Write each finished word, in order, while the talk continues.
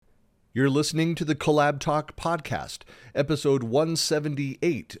You're listening to the Collab Talk podcast, episode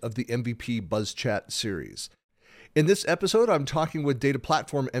 178 of the MVPbuzzChat series. In this episode, I'm talking with data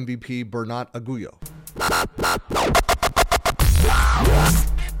platform MVP Bernat Agulló.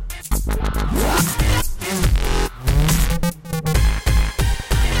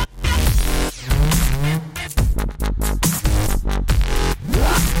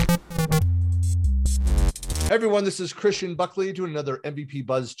 Hey everyone, this is Christian Buckley doing another MVP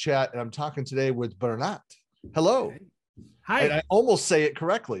Buzz Chat, and I'm talking today with Bernat. Hello. Hi. And I almost say it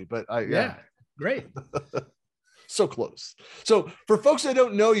correctly, but yeah, great. So close. So for folks that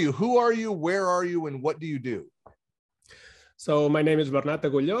don't know you, who are you, where are you, and what do you do? So my name is Bernat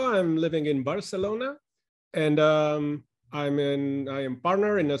Agulló. I'm living in Barcelona, and I am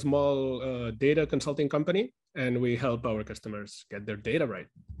partner in a small data consulting company, and we help our customers get their data right.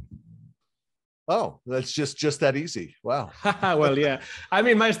 Oh, that's just that easy. Wow. Well, yeah. I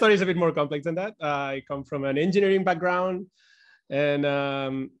mean, my story is a bit more complex than that. I come from an engineering background, and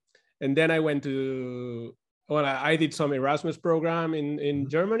then I went to, I did some Erasmus program in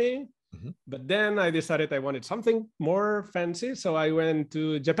Germany, but then I decided I wanted something more fancy, so I went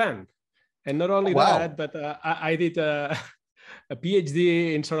to Japan. And not only that, but I did a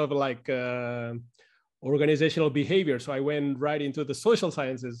PhD in sort of like organizational behavior. So I went right into the social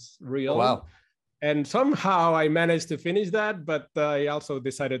sciences realm. Oh, wow. And somehow I managed to finish that, but I also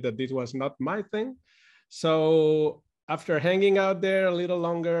decided that this was not my thing. So after hanging out there a little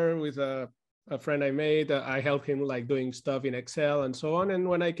longer with a friend I made, I helped him like doing stuff in Excel and so on. And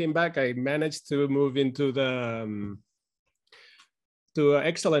when I came back, I managed to move into the to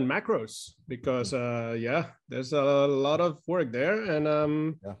Excel and macros because there's a lot of work there,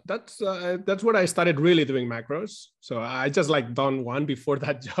 and that's what I started really doing macros. So I just like done one before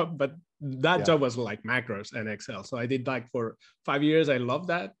that job, but that job was like macros and Excel. So I did like for 5 years. I love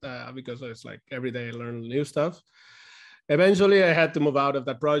that because it's like every day I learn new stuff. Eventually, I had to move out of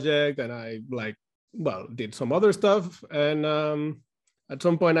that project, and I did some other stuff. And at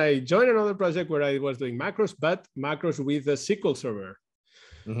some point, I joined another project where I was doing macros, but macros with a SQL server.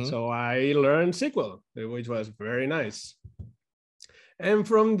 So I learned SQL, which was very nice. And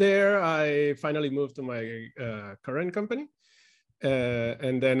from there, I finally moved to my current company.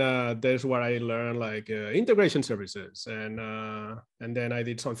 And then there's where I learned like integration services. And then I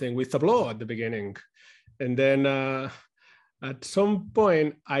did something with Tableau at the beginning. And then at some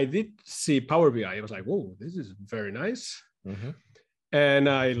point, I did see Power BI. I was like, whoa, this is very nice. And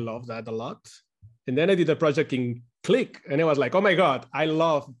I love that a lot. And then I did a project in Click, and it was like, oh my God, I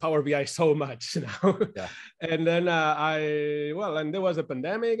love Power BI so much now. And then and there was a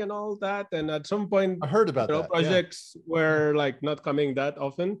pandemic and all that. And at some point, I heard about that. Projects were like not coming that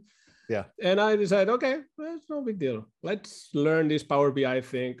often. And I decided, okay, that's no big deal. Let's learn this Power BI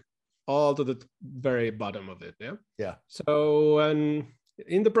thing all to the very bottom of it. So, and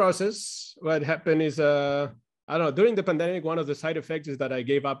in the process, what happened is, during the pandemic, one of the side effects is that I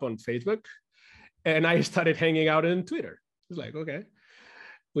gave up on Facebook. And I started hanging out on Twitter. It was like, okay,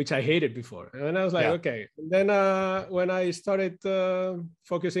 which I hated before. And I was like, okay. And then when I started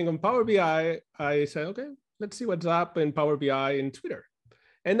focusing on Power BI, I said, okay, let's see what's up in Power BI in Twitter.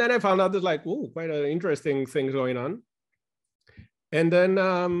 And then I found out there's like, quite an interesting things going on. And then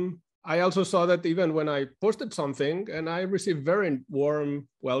I also saw that even when I posted something and I received very warm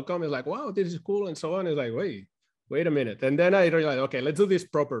welcome, it's like, wow, this is cool and so on. It's like, wait a minute. And then I realized, okay, let's do this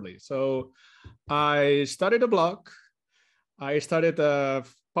properly. So I started a blog. I started a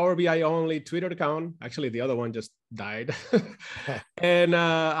Power BI only Twitter account. Actually, the other one just died. And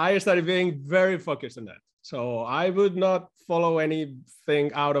I started being very focused on that. So I would not follow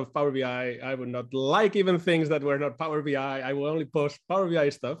anything out of Power BI. I would not like even things that were not Power BI. I will only post Power BI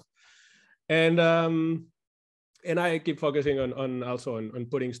stuff. And I keep focusing on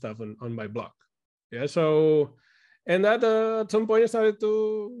putting stuff on my blog. So... And that at some point it started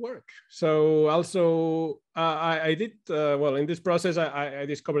to work. So also I did, in this process, I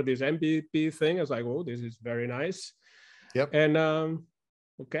discovered this MVP thing. I was like, this is very nice. And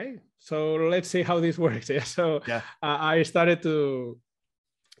okay, so let's see how this works. I started to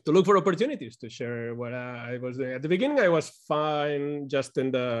look for opportunities to share what I was doing. At the beginning, I was fine just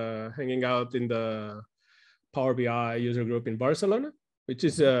hanging out in the Power BI user group in Barcelona, which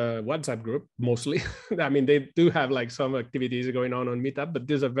is a WhatsApp group mostly. I mean, they do have like some activities going on Meetup, but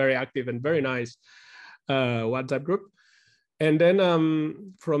this is a very active and very nice WhatsApp group. And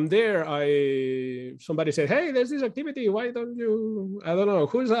then from there, somebody said, hey, there's this activity. Why don't you, I don't know,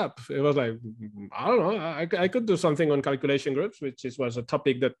 who's up? It was like, I don't know. I could do something on calculation groups, which was a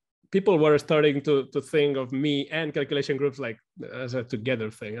topic that people were starting to think of me and calculation groups like as a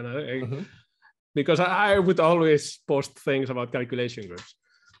together thing. And because I would always post things about calculation groups.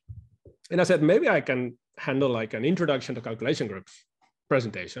 And I said, maybe I can handle like an introduction to calculation groups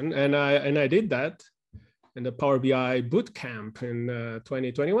presentation. And I did that in the Power BI boot camp in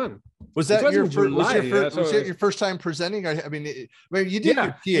 2021. Was that your first time presenting? I mean, you did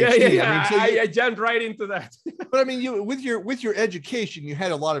your PhD. Yeah. I mean, I jumped right into that. But I mean, with your education, you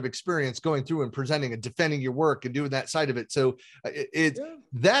had a lot of experience going through and presenting and defending your work and doing that side of it. So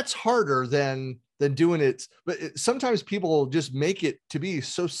that's harder than doing it. But sometimes people just make it to be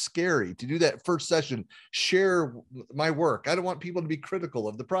so scary to do that first session, share my work. I don't want people to be critical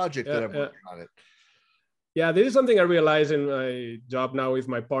of the project that I'm working on it. Yeah, this is something I realized in my job now with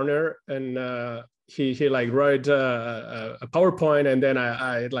my partner, and he like wrote a PowerPoint, and then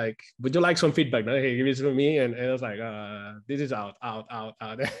I like, would you like some feedback? And he gives it to me, and I was like, this is out.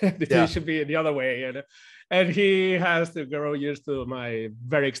 This should be the other way, and he has to grow used to my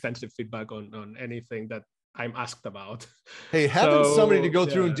very extensive feedback on anything that I'm asked about. Hey, having somebody to go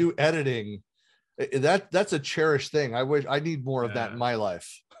through and do editing, that's a cherished thing. I need more of that in my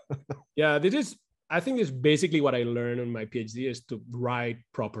life. Yeah, I think it's basically what I learned on my PhD is to write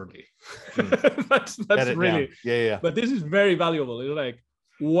properly. That's really, yeah. But this is very valuable. It's like,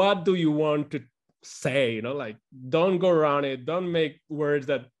 what do you want to say? You know, like, don't go around it. Don't make words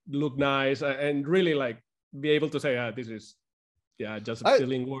that look nice, and really like be able to say, this is just a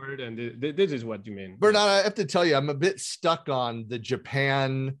filling word, and this is what you mean. Bernat, I have to tell you, I'm a bit stuck on the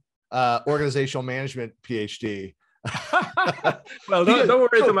Japan organizational management PhD. Well, don't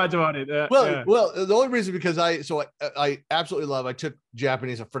worry too much about it. Well, the only reason because I absolutely love. I took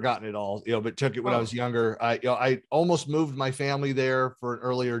Japanese. I've forgotten it all, but took it when I was younger. I almost moved my family there for an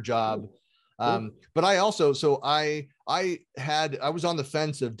earlier job, but I also I was on the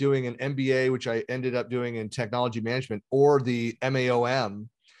fence of doing an MBA, which I ended up doing in technology management, or the MAOM,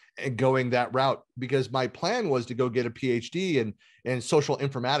 and going that route, because my plan was to go get a PhD in social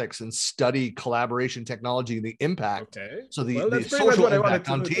informatics and study collaboration technology and the impact. Okay. So the social impact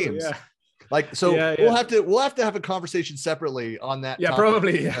on teams. We'll have to have a conversation separately on that. Yeah, topic.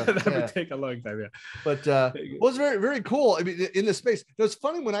 Probably. That would take a long time. Yeah. But it's very, very cool. I mean, in this space, it's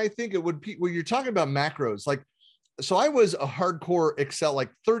funny when I think it would be when you're talking about macros, like, so I was a hardcore Excel,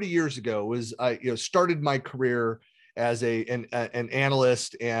 like 30 years ago I started my career as an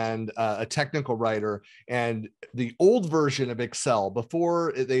analyst and a technical writer, and the old version of Excel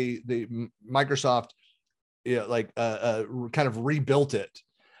before Microsoft kind of rebuilt it.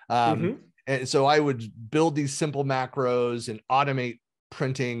 And so I would build these simple macros and automate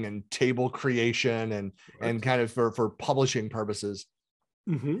printing and table creation and kind of for publishing purposes.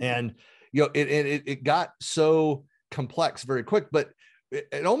 And it got so complex very quick, but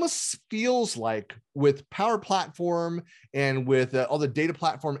it almost feels like with Power Platform and with all the data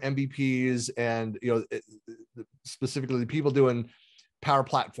platform MVPs and specifically the people doing Power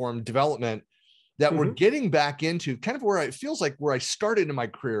Platform development, that we're getting back into kind of where it feels like where I started in my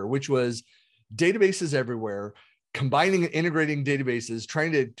career, which was databases everywhere, combining and integrating databases,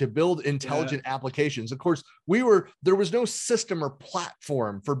 trying to build intelligent applications. Of course, there was no system or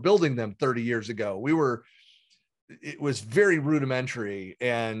platform for building them 30 years ago. It was very rudimentary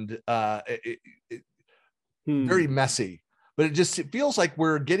and very messy, but it feels like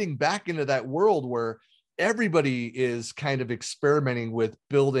we're getting back into that world where everybody is kind of experimenting with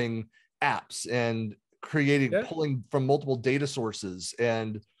building apps and pulling from multiple data sources.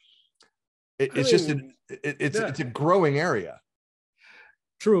 And it's a growing area.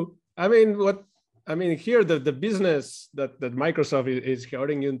 True. I mean, here, the business that Microsoft is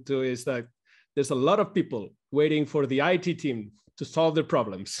heading into is that there's a lot of people waiting for the IT team to solve their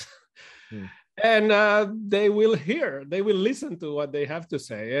problems. And they will listen to what they have to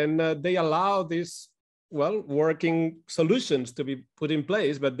say. And they allow these, working solutions to be put in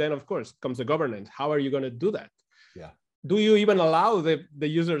place. But then, of course, comes the governance. How are you going to do that? Yeah. Do you even allow the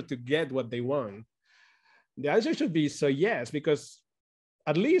user to get what they want? The answer should be yes, because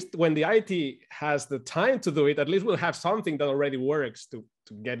at least when the IT has the time to do it, at least we'll have something that already works to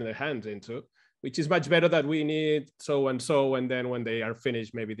get their hands into, which is much better that we need so and so, and then when they are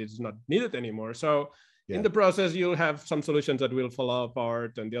finished, maybe this is not needed anymore. So in the process, you'll have some solutions that will fall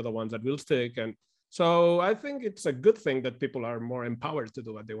apart and the other ones that will stick. And so I think it's a good thing that people are more empowered to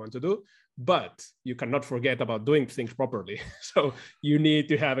do what they want to do, but you cannot forget about doing things properly. So you need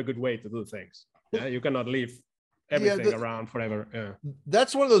to have a good way to do things. Yeah, you cannot leave everything around forever. Yeah.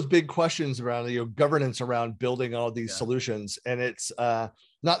 That's one of those big questions around governance around building all these solutions. And it's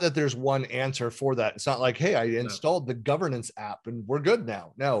not that there's one answer for that. It's not like, hey, I installed the governance app and we're good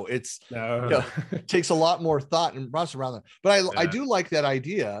now. No, it takes a lot more thought and process around that. But I do like that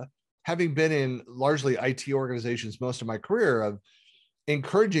idea, having been in largely IT organizations most of my career, of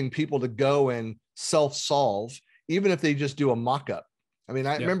encouraging people to go and self-solve, even if they just do a mock-up. I mean,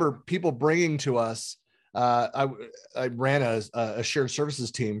 I remember people bringing to us, I ran a shared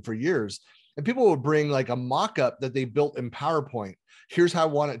services team for years, and people would bring like a mock-up that they built in PowerPoint. Here's how I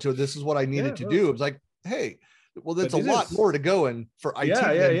want it to, this is what I needed to do. It was like, hey, well, that's a lot more to go in for IT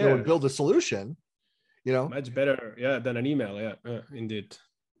than go and build a solution, much better. Than an email. Indeed.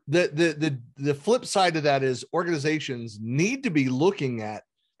 The flip side of that is organizations need to be looking at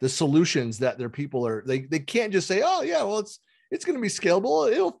the solutions that their people are, they can't just say, oh yeah, well, it's going to be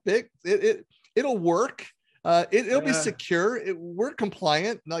scalable. It'll fit. It'll work. It'll be secure. We're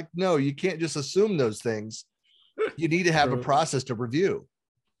compliant. Like, no, you can't just assume those things. You need to have a process to review.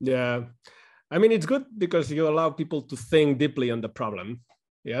 Yeah. I mean, it's good because you allow people to think deeply on the problem.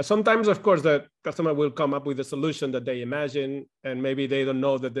 Yeah. Sometimes, of course, the customer will come up with a solution that they imagine, and maybe they don't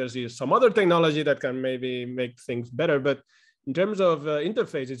know that there's some other technology that can maybe make things better. But in terms of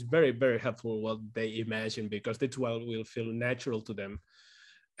interface, it's very, very helpful what they imagine, because that's what will feel natural to them.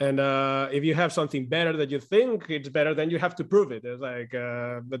 And if you have something better that you think it's better, then you have to prove it. It's like,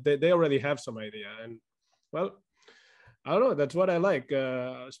 but they already have some idea. And well, I don't know, that's what I like,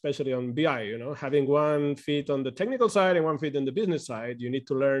 especially on BI, having one feet on the technical side and one feet on the business side. You need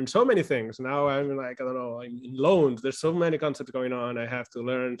to learn so many things. Now I'm like, I don't know, in loans, there's so many concepts going on. I have to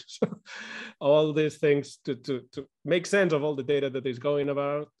learn all these things to make sense of all the data that is going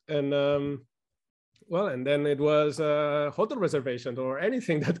about. And and then it was hotel reservations or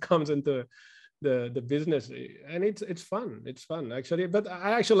anything that comes into the business. And it's fun. It's fun, actually. But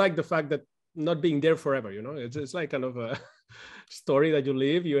I actually like the fact that not being there forever, it's like kind of a story that you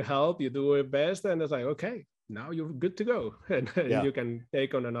live, you help, you do your best, and it's like, okay, now you're good to go, and you can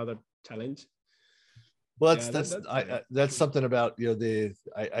take on another challenge. Well, that's something about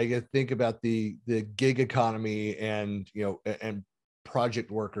I think about the gig economy and and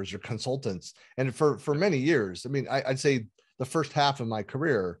project workers or consultants, and for many years, I mean, I'd say the first half of my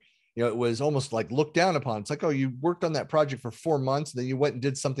career, it was almost like looked down upon. It's like, oh, you worked on that project for 4 months, and then you went and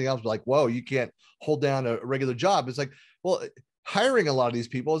did something else. Like, whoa, you can't hold down a regular job. It's like, well, hiring a lot of these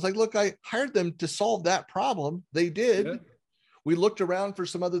people is like, look, I hired them to solve that problem. They did. Yeah. We looked around for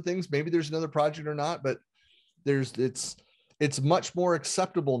some other things. Maybe there's another project or not, but it's much more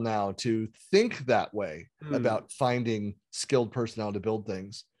acceptable now to think that way about finding skilled personnel to build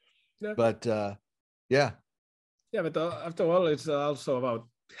things. Yeah. But but after all, it's also about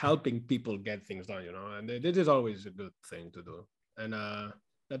helping people get things done, and this is always a good thing to do. And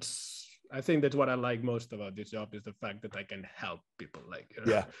I think that's what I like most about this job, is the fact that I can help people. Like,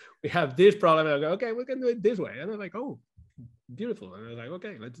 we have this problem, and I go, okay, we can do it this way. And I'm like, oh, beautiful. And I'm like,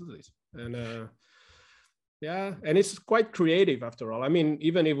 okay, let's do this. And and it's quite creative after all. I mean,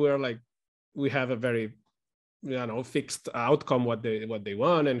 even if we're like, we have a very, fixed outcome, what they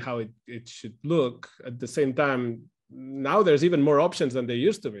want and how it should look, at the same time, now there's even more options than there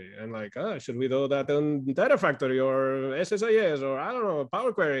used to be. And like, should we do that on Data Factory or SSIS or I don't know,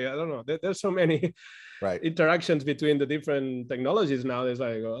 Power Query? I don't know. There's so many interactions between the different technologies now. There's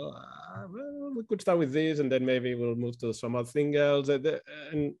like, well, we could start with this, and then maybe we'll move to some other thing else.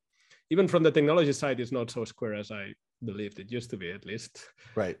 And even from the technology side, it's not so square as I believed it used to be, at least.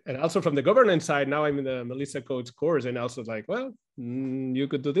 Right. And also from the governance side, now I'm in the Melissa Code's course, and also like, well, you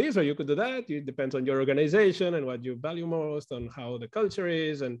could do this or you could do that. It depends on your organization and what you value most, on how the culture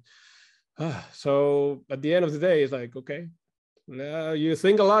is. And so at the end of the day, it's like, okay, you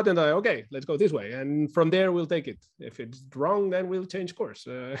think a lot and like, okay, let's go this way. And from there, we'll take it. If it's wrong, then we'll change course.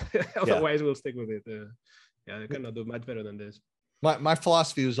 Otherwise, we'll stick with it. I cannot do much better than this. My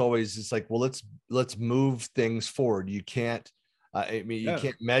philosophy was always, it's like, well, let's move things forward. You can't, you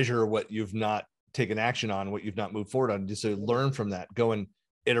can't measure what you've not taken action on, what you've not moved forward on. Just to learn from that, go and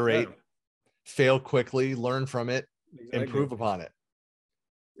iterate, fail quickly, learn from it, improve upon it.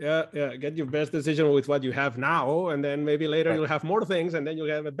 Get your best decision with what you have now, and then maybe later you'll have more things, and then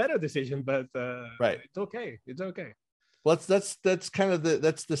you'll have a better decision. But it's okay. Well, that's kind of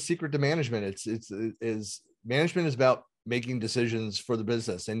that's the secret to management. It's management is about making decisions for the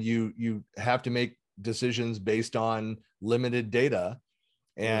business, and you have to make decisions based on limited data,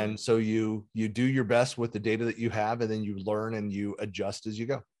 and so you do your best with the data that you have, and then you learn and you adjust as you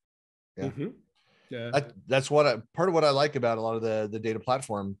go. Yeah. That's part of what I like about a lot of the data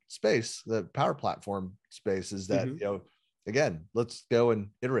platform space, the Power Platform space, is that, again, let's go and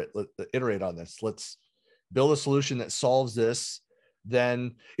iterate on this. Let's build a solution that solves this.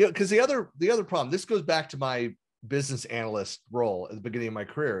 Then, because the other problem, this goes back to my business analyst role at the beginning of my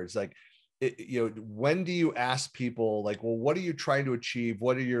career. It's like, when do you ask people, like, well, what are you trying to achieve?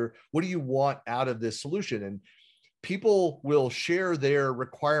 What do you want out of this solution? And people will share their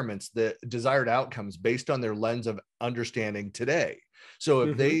requirements, the desired outcomes, based on their lens of understanding today. So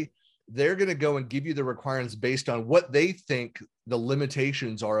if they're going to go and give you the requirements based on what they think the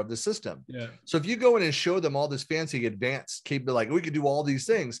limitations are of the system. Yeah. So if you go in and show them all this fancy advanced capability, like we could do all these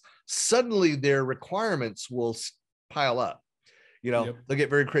things, suddenly their requirements will pile up. They'll get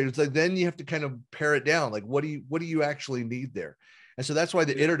very creative. It's like, then you have to kind of pare it down. Like, what do you actually need there? And so that's why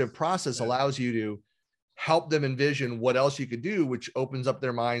the iterative process allows you to help them envision what else you could do, which opens up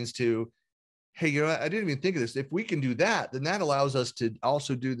their minds to, hey, I didn't even think of this. If we can do that, then that allows us to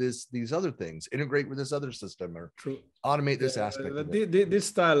also do these other things, integrate with this other system, or automate this aspect. This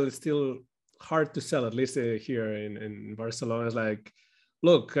style is still hard to sell, at least here in Barcelona. It's like,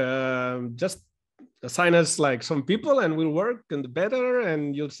 look, just assign us like some people and we'll work and better,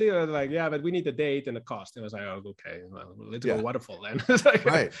 and you'll see like, yeah, but we need a date and a cost. And I was like, oh, okay, well, let's go waterfall then. It's like,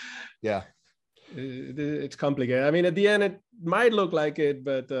 right. Yeah. It's complicated. I mean, at the end, it might look like it,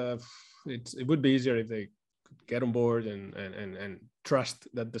 but it would be easier if they could get on board and trust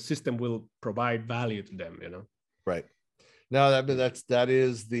that the system will provide value to them, Right. No, that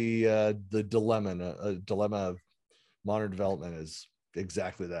is the dilemma. A dilemma of modern development is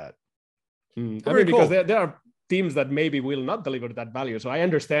exactly that. I mean, because there are teams that maybe will not deliver that value. So I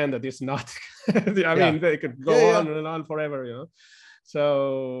understand that it's not. I mean, they could go on and on forever,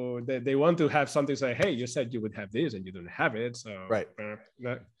 So they want to have something say, hey, you said you would have this and you don't have it. So right.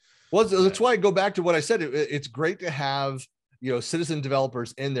 Well, that's why I go back to what I said. It's great to have citizen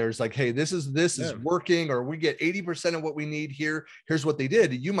developers in there. It's like, hey, this is working, or we get 80% of what we need here. Here's what they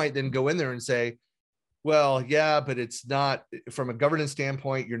did. You might then go in there and say, well, yeah, but it's not, from a governance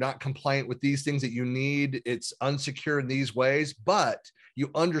standpoint, you're not compliant with these things that you need. It's unsecure in these ways, but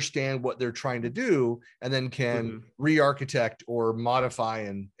you understand what they're trying to do, and then can re-architect or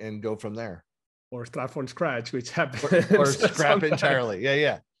modify and go from there. Or start from scratch, which happens. Or scrap entirely.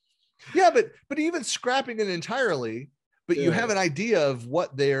 Yeah. But even scrapping it entirely, but you have an idea of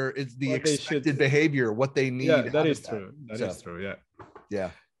what is the expected behavior, what they need. Yeah, that is true. That is true. Yeah.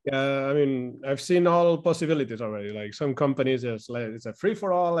 Yeah. Yeah, I mean, I've seen all possibilities already. Like some companies, it's a free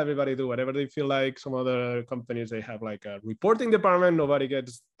for all. Everybody do whatever they feel like. Some other companies, they have like a reporting department. Nobody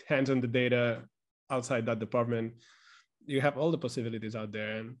gets hands on the data outside that department. You have all the possibilities out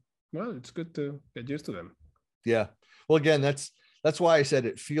there, and well, it's good to get used to them. Yeah. Well, again, that's why I said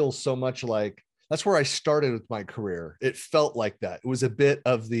it feels so much like, that's where I started with my career. It felt like that. It was a bit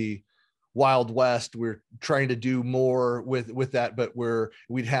of the Wild West. We're trying to do more with that, but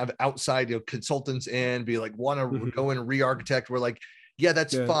we'd have outside consultants in, be like, want to go and re-architect. We're like, yeah,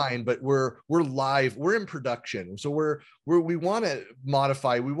 that's fine, but we're live, we're in production, so we want to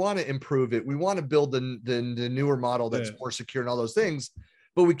modify, we want to improve it, we want to build the newer model that's more secure and all those things,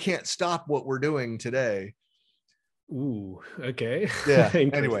 but we can't stop what we're doing today. Ooh, okay. Yeah.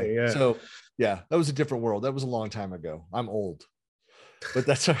 Anyway, so yeah, that was a different world. That was a long time ago. I'm old, but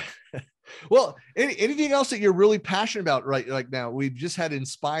that's all right. Well, anything else that you're really passionate about right now? We've just had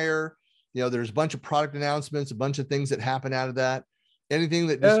Inspire. There's a bunch of product announcements, a bunch of things that happen out of that. Anything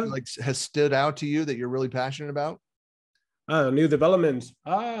that just has stood out to you that you're really passionate about? New developments.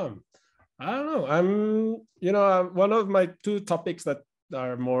 I don't know. One of my two topics that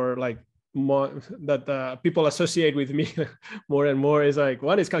are more that people associate with me more and more is like,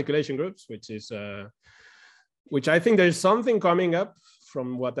 one is calculation groups, which I think there's something coming up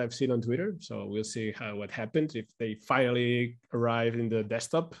from what I've seen on Twitter. So we'll see what happens, if they finally arrive in the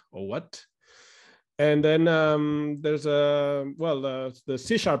desktop or what. And then there's the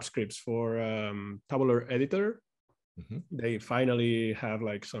C# scripts for tabular editor. They finally have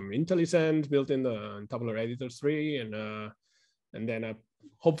like some IntelliSense built in the tabular editor 3, and then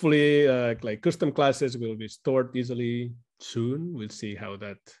hopefully like custom classes will be stored easily soon. We'll see how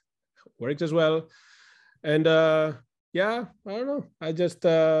that works as well. And I don't know. I just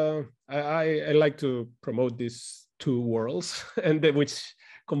I like to promote these two worlds, and which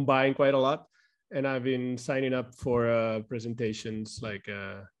combine quite a lot. And I've been signing up for presentations like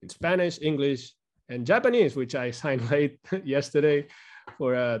in Spanish, English, and Japanese, which I signed late yesterday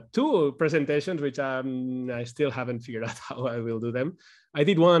for 2 presentations, which I still haven't figured out how I will do them. I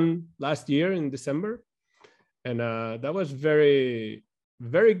did one last year in December, and that was very,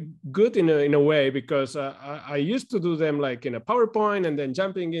 very good in a way, because I used to do them like in a PowerPoint and then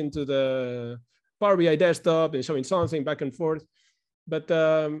jumping into the Power BI desktop and showing something back and forth. But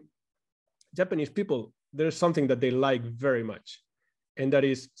Japanese people, there's something that they like very much. And that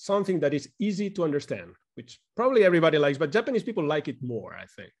is something that is easy to understand, which probably everybody likes, but Japanese people like it more, I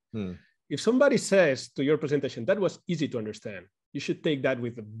think. If somebody says to your presentation, that was easy to understand, you should take that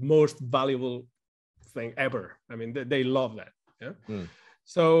with the most valuable thing ever. I mean, they love that. Yeah.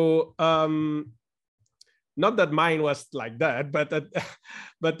 So not that mine was like that, but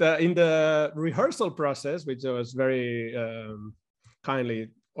in the rehearsal process, which was very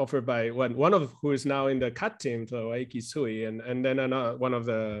kindly offered by one of who is now in the CAT team, so Aiki Sui, and then one of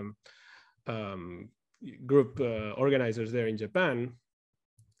the group organizers there in Japan,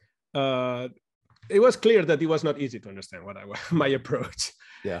 it was clear that it was not easy to understand my approach.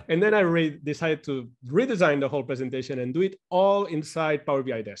 Yeah. And then I decided to redesign the whole presentation and do it all inside Power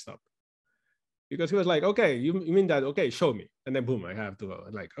BI desktop. Because he was like, okay, you mean that? Okay, show me. And then boom, I have to go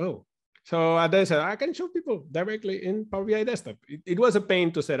like, oh. So then I said, I can show people directly in Power BI desktop. It was a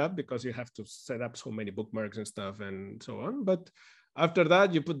pain to set up because you have to set up so many bookmarks and stuff and so on. But after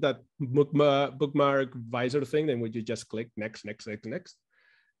that, you put that bookmark visor thing, then would you just click next.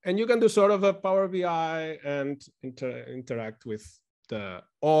 And you can do sort of a Power BI and interact with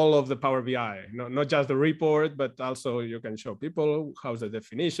all of the Power BI, not just the report, but also you can show people how's the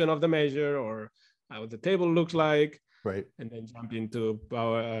definition of the measure or how the table looks like. Right. And then jump into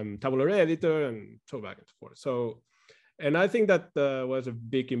our tabular editor and so back and forth. So, and I think that was a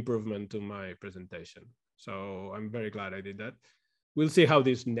big improvement to my presentation. So I'm very glad I did that. We'll see how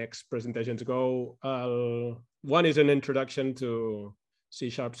these next presentations go. One is an introduction to C#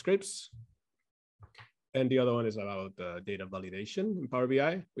 scripts. And the other one is about data validation in Power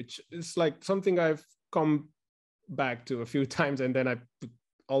BI, which is like something I've come back to a few times, and then I put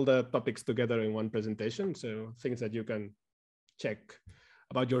all the topics together in one presentation. So things that you can check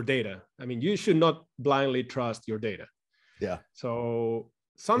about your data. I mean, you should not blindly trust your data. Yeah. So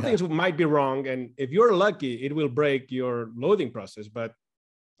some things might be wrong, and if you're lucky, it will break your loading process, but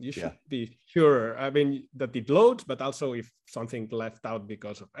you should be sure, I mean, that it loads, but also if something left out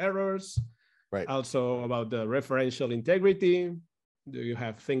because of errors. Right. Also about the referential integrity. Do you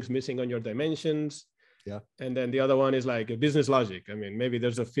have things missing on your dimensions? Yeah. And then the other one is like a business logic. I mean, maybe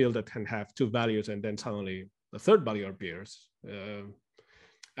there's a field that can have two values and then suddenly the third value appears.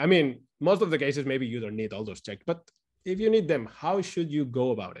 I mean, most of the cases, maybe you don't need all those checks, but if you need them, how should you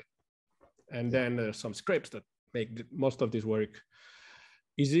go about it? And then there's some scripts that make most of this work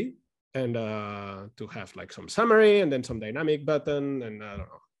easy, and to have like some summary and then some dynamic button, and I don't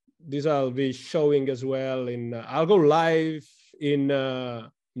know. These I'll be showing as well I'll go live in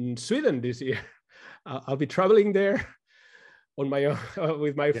Sweden this year. I'll be traveling there on my own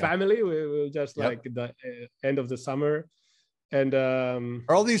with my family. We'll just like the end of the summer. And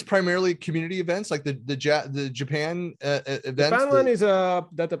are all these primarily community events, like the Japan events? Japan one is a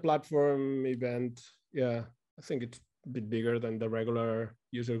data platform event. Yeah, I think it's a bit bigger than the regular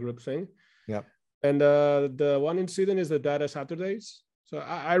user group thing. Yeah. And the one in Sweden is the Data Saturdays. So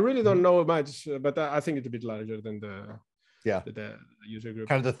I really don't know much, but I think it's a bit larger than the user group.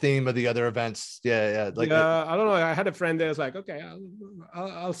 Kind of the theme of the other events. Yeah. Like, I don't know. I had a friend there was like, okay,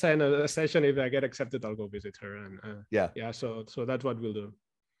 I'll send a session. If I get accepted, I'll go visit her. And so that's what we'll do.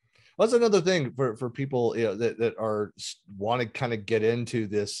 Well, that's another thing for people, that are want to kind of get into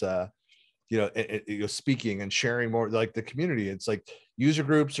this, speaking and sharing more, like the community. It's like user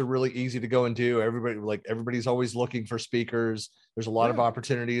groups are really easy to go into. Everybody's always looking for speakers. There's a lot of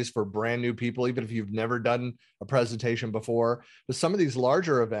opportunities for brand new people, even if you've never done a presentation before. But some of these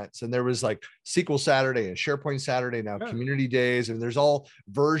larger events, and there was like SQL Saturday and SharePoint Saturday, now community days, and there's all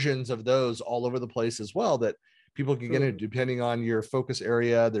versions of those all over the place as well that people can get into depending on your focus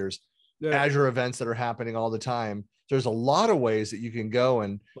area. There's Azure events that are happening all the time. There's a lot of ways that you can go,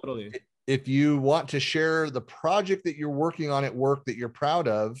 and if you want to share the project that you're working on at work that you're proud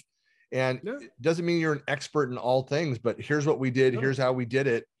of, and it doesn't mean you're an expert in all things, but here's what we did. Here's how we did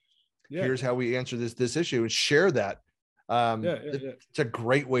it. Here's how we answer this issue, and share that. It's a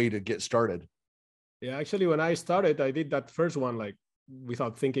great way to get started. Yeah, actually, when I started, I did that first one like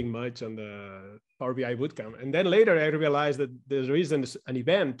without thinking much on the Power BI bootcamp, and then later I realized that there is an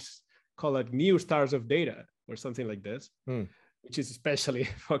event called like New Stars of Data or something like this. Which is especially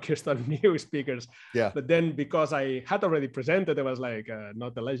focused on new speakers. Yeah. But then because I had already presented, it was like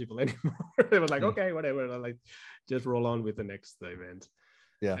not eligible anymore. It was like, okay, whatever. I'll like just roll on with the next event.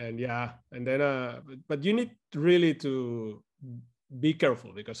 Yeah. And then, but you need really to be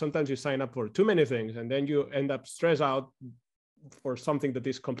careful, because sometimes you sign up for too many things and then you end up stressed out for something that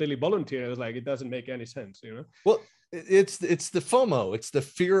is completely volunteer. It's like, it doesn't make any sense, you know? Well, it's the FOMO. It's the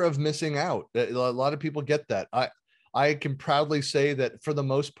fear of missing out. A lot of people get that. I can proudly say that for the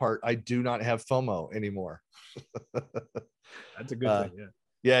most part, I do not have FOMO anymore. That's a good thing. Yeah.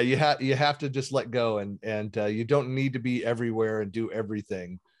 Yeah, you have to just let go, and you don't need to be everywhere and do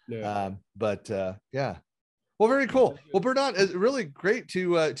everything. Yeah. Yeah. Well, very cool. Well, Bernat, it's really great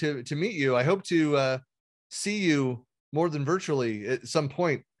to meet you. I hope to see you more than virtually at some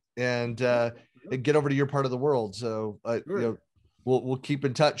point, and get over to your part of the world. So we'll keep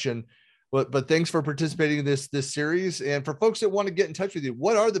in touch. And but thanks for participating in this series. And for folks that want to get in touch with you,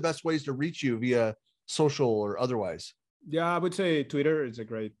 what are the best ways to reach you via social or otherwise? Yeah, I would say Twitter is a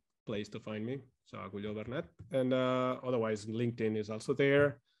great place to find me. So Agulló Bernat. And otherwise, LinkedIn is also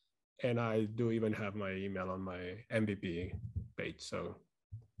there. And I do even have my email on my MVP page. So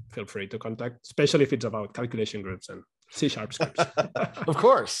feel free to contact, especially if it's about calculation groups and C# scripts. Of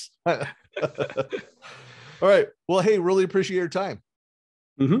course. All right. Well, hey, really appreciate your time.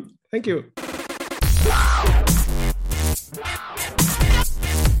 Thank you.